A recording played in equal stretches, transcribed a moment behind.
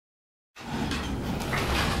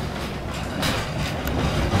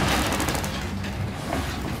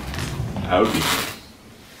Howdy.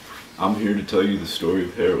 I'm here to tell you the story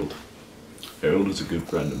of Harold. Harold is a good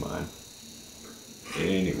friend of mine.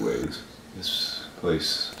 Anyways, this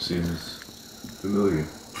place seems familiar.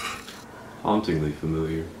 Hauntingly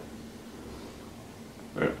familiar.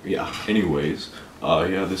 Yeah, anyways,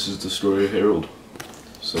 yeah, this is the story of Harold.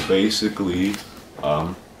 So basically,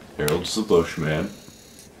 Harold's the Bushman.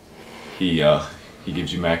 He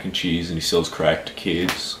gives you mac and cheese and he sells crack to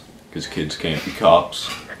kids, because kids can't be cops.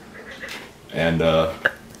 And,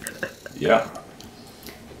 yeah,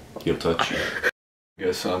 he'll touch you. I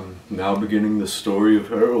guess I'm now beginning the story of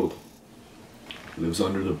Harold. He lives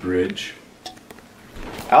under the bridge.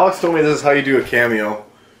 Alex told me this is how you do a cameo.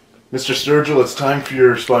 Mr. Sturgill, it's time for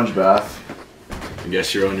your sponge bath. I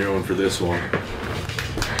guess you're on your own for this one.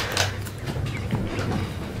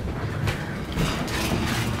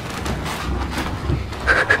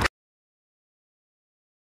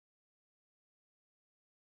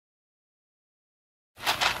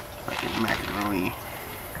 Macaroni.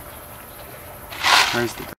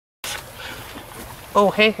 Where's the...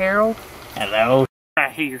 Oh, hey, Harold. Hello.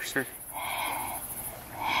 Right here, sir.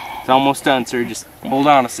 It's almost done, sir. Just hold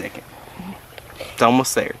on a second. It's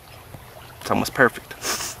almost there. It's almost perfect.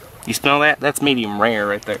 You smell that? That's medium rare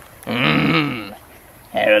right there.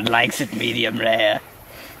 Harold likes it medium rare.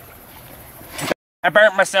 I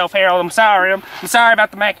burnt myself, Harold. I'm sorry. I'm sorry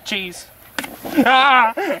about the mac and cheese.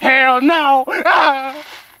 Ah, Harold, no. Ah,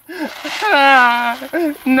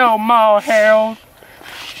 ah, no more, Harold.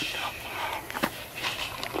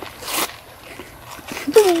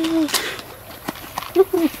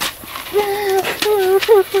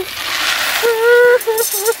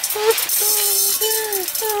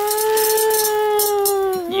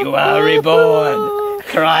 You are reborn.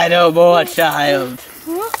 Cry no more, child.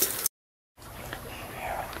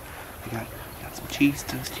 I got some cheese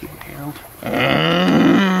dust here, Harold.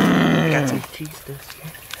 I got some cheese dust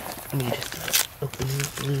here. Let me just open it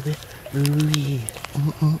up a little bit. Ooh, yeah.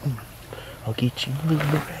 I'll get you a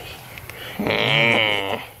little bit right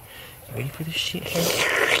here. You ready for this shit,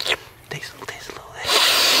 Harold? Taste a little of that.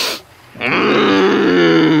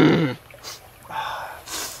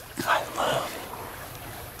 I love it.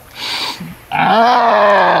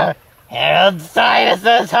 Ah! Harold's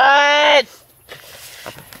sinuses hurt!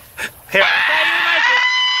 Harold,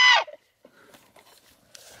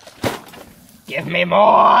 Give me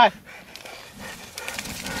more!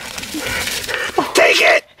 take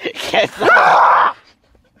it!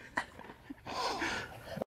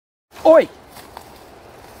 Oi!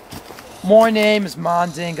 My name is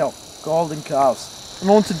Mandingo, Golden Cows, and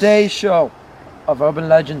on today's show of Urban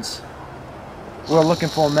Legends, we're looking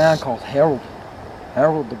for a man called Harold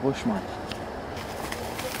the Bushman.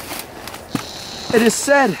 It is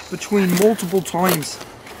said between multiple times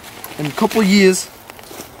in a couple of years,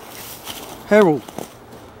 Harold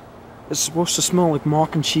is supposed to smell like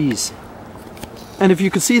mac and cheese. And if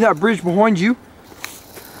you can see that bridge behind you,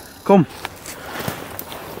 come.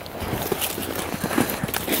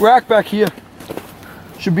 Right back here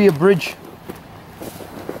should be a bridge.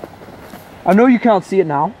 I know you can't see it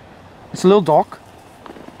now. It's a little dark.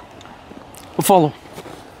 But follow.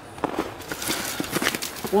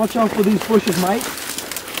 Watch out for these bushes, mate.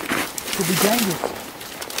 Could be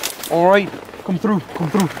dangerous. Alright, come through, come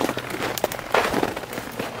through.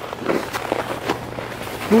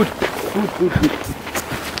 Good, good, good, good.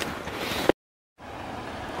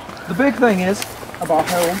 The big thing is about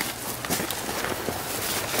Harold.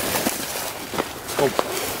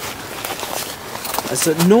 Is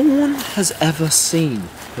that no one has ever seen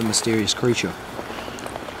the mysterious creature.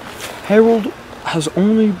 Harold has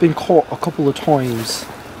only been caught a couple of times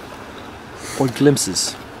or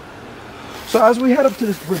glimpses. So as we head up to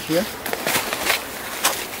this bridge here,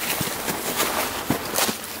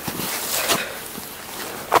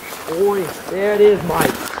 boy, there it is,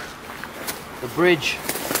 Mike. The bridge.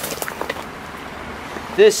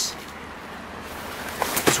 This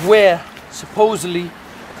is where supposedly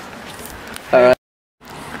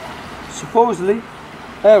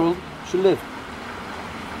Harold should live.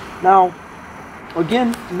 Now,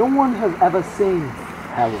 again, no one has ever seen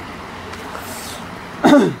Harold.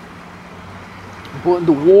 But in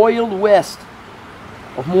the wild west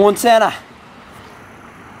of Montana,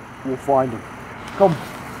 we'll find him. Come.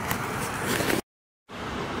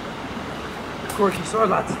 Corky, sorry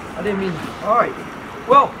lads, I didn't mean that. Alright,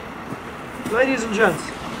 well, ladies and gents,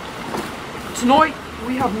 tonight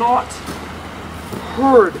we have not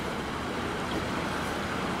heard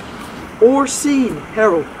or seen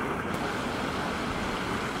Harold.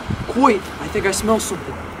 Wait, I think I smell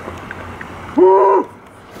something. Oh,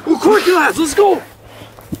 quick lads, let's go!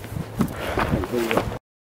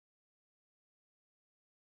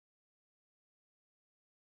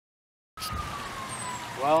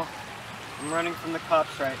 running from the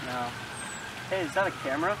cops right now. Hey, is that a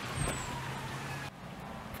camera?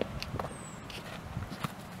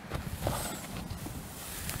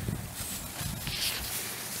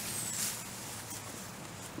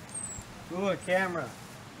 Ooh, a camera.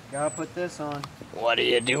 Gotta put this on. What are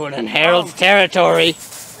you doing in Harold's territory?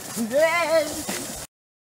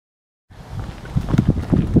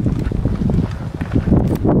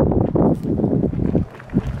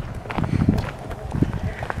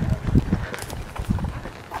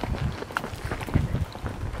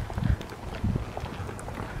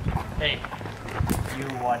 Hey, you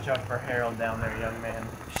watch out for Harold down there, young man.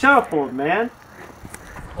 Shut up, old man.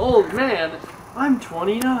 Old man? I'm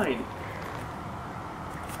 29.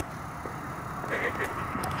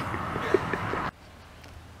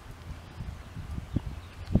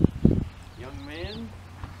 Young man,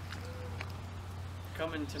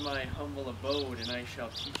 come into my humble abode and I shall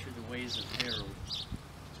teach you the ways of Harold.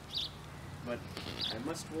 But I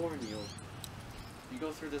must warn you, you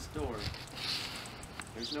go through this door,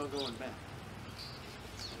 there's no going back.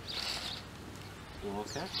 You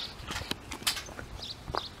okay?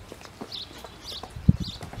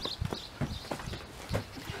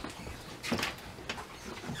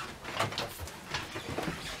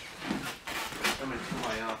 Come into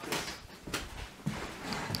my office.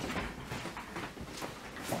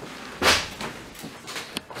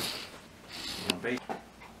 We're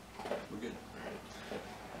good.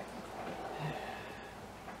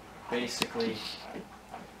 Basically,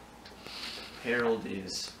 Harold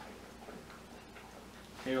is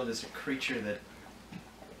a creature that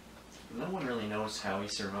no one really knows how he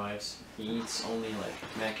survives. He eats only like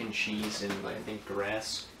mac and cheese and I think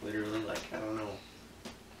grass, literally. Like, I don't know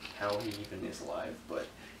how he even is alive, but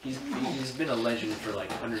he's been a legend for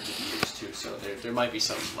like hundreds of years too, so there might be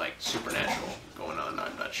something like supernatural going on,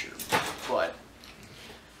 I'm not sure. But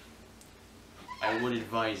I would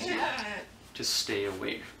advise you to stay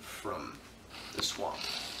away from the swamp,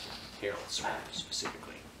 Harold Swamp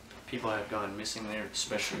specifically. People have gone missing there,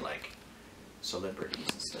 especially like celebrities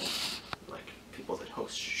and stuff, like people that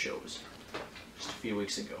host shows. Just a few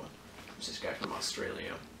weeks ago, there's this guy from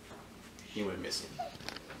Australia. He went missing.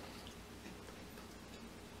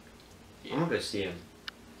 Yeah. I'm gonna go see him.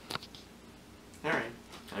 Alright.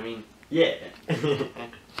 I mean, Yeah.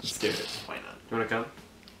 let's do it. Why not? You wanna come?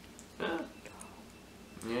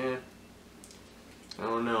 Yeah. I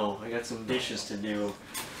don't know. I got some dishes to do.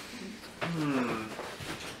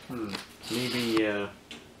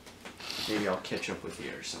 Maybe I'll catch up with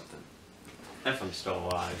you or something. If I'm still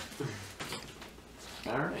alive.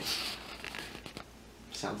 Alright.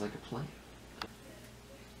 Sounds like a plan.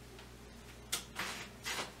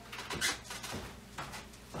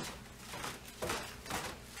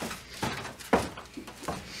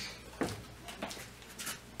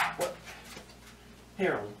 What?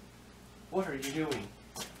 Harold, what are you doing?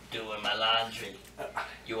 Doing my laundry.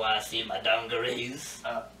 You wanna see my dungarees?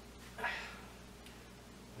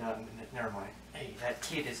 No, never mind. Hey, that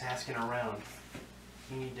kid is asking around.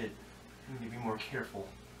 You need to be more careful.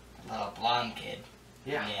 Little blonde kid.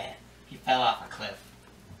 Yeah. Yeah. He fell off a cliff.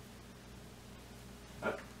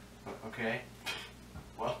 Okay.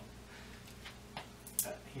 Well,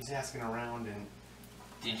 he's asking around and...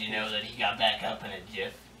 Did you know that he got back up in a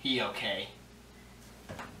jiff? He okay.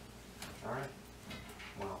 Alright.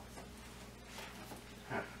 Well.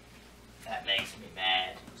 That makes me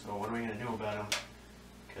mad. So what are we gonna do about him?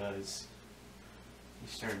 Because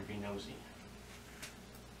he's starting to be nosy.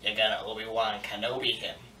 You're gonna Obi-Wan Kenobi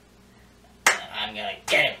him. And I'm gonna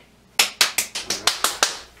get him.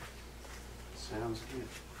 Sounds good.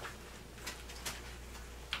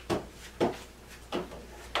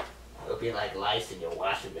 It'll be like lice in your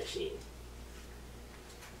washing machine.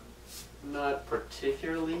 Not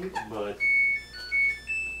particularly, but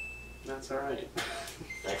that's alright.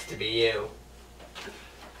 Next to be you.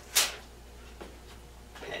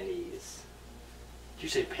 Pennies. Did you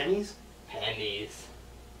say pennies? Pennies.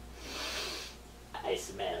 I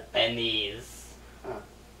smell pennies. Huh.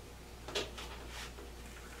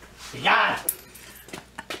 Yeah!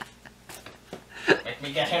 Make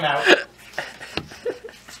me get him out.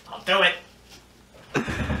 I'll do it.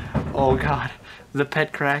 Oh god, the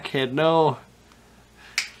pet crackhead, no.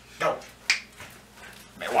 Go.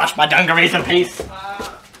 May I wash my dungarees in peace.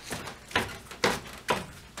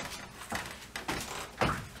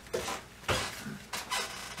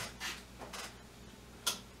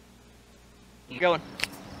 You going?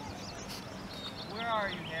 Where are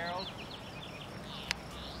you, Harold?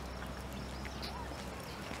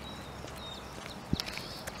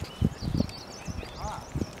 Ah,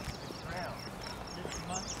 it's Harold. This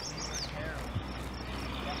must be where Harold.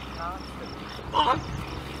 That constant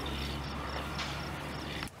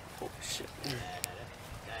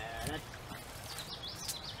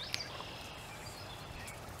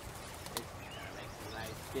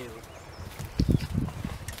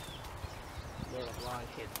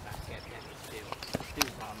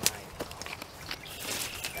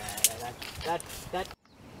That.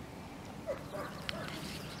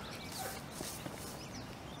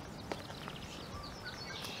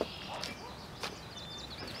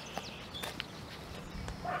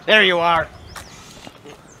 There you are.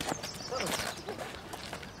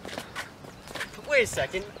 Wait a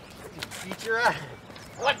second. Beat your eye.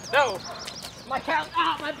 What? No. My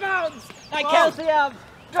my bones. My calcium.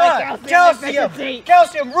 My calcium.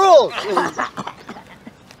 Calcium rules.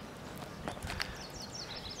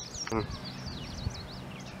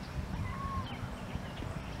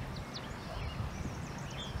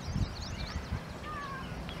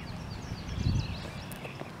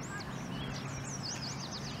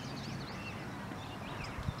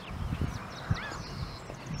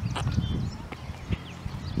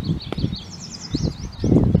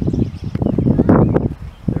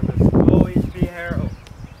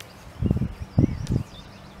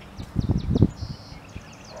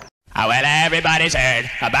 Oh, well, everybody's heard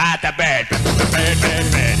about the bird. Bird, bird,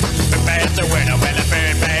 bird. The bird's a word. Oh, well, a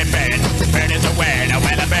bird, bird, bird. Bird is a word. Oh,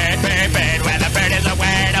 well, a bird, bird, bird. Well, a bird is a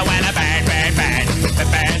word. Oh, well, a bird, bird, bird. The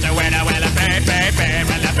bird's a word. Oh, well, a bird, bird, bird.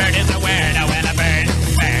 Well, a bird is a word. Oh, well, a bird,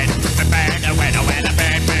 bird. The bird's a word. Oh, well, a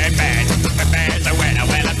bird, bird, bird. The bird's a word. Oh,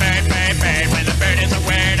 well, a bird, bird, bird. Well, the bird is a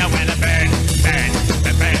word. Oh, well, a bird, bird.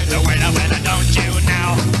 The bird's a word. Oh, well, don't you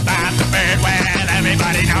know about the bird? Well,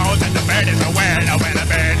 everybody knows that the bird is a word. Oh, well, a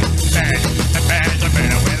bird. The bird's a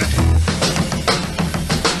bird with it.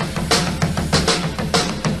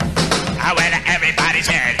 Oh, well, everybody's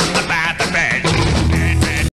heard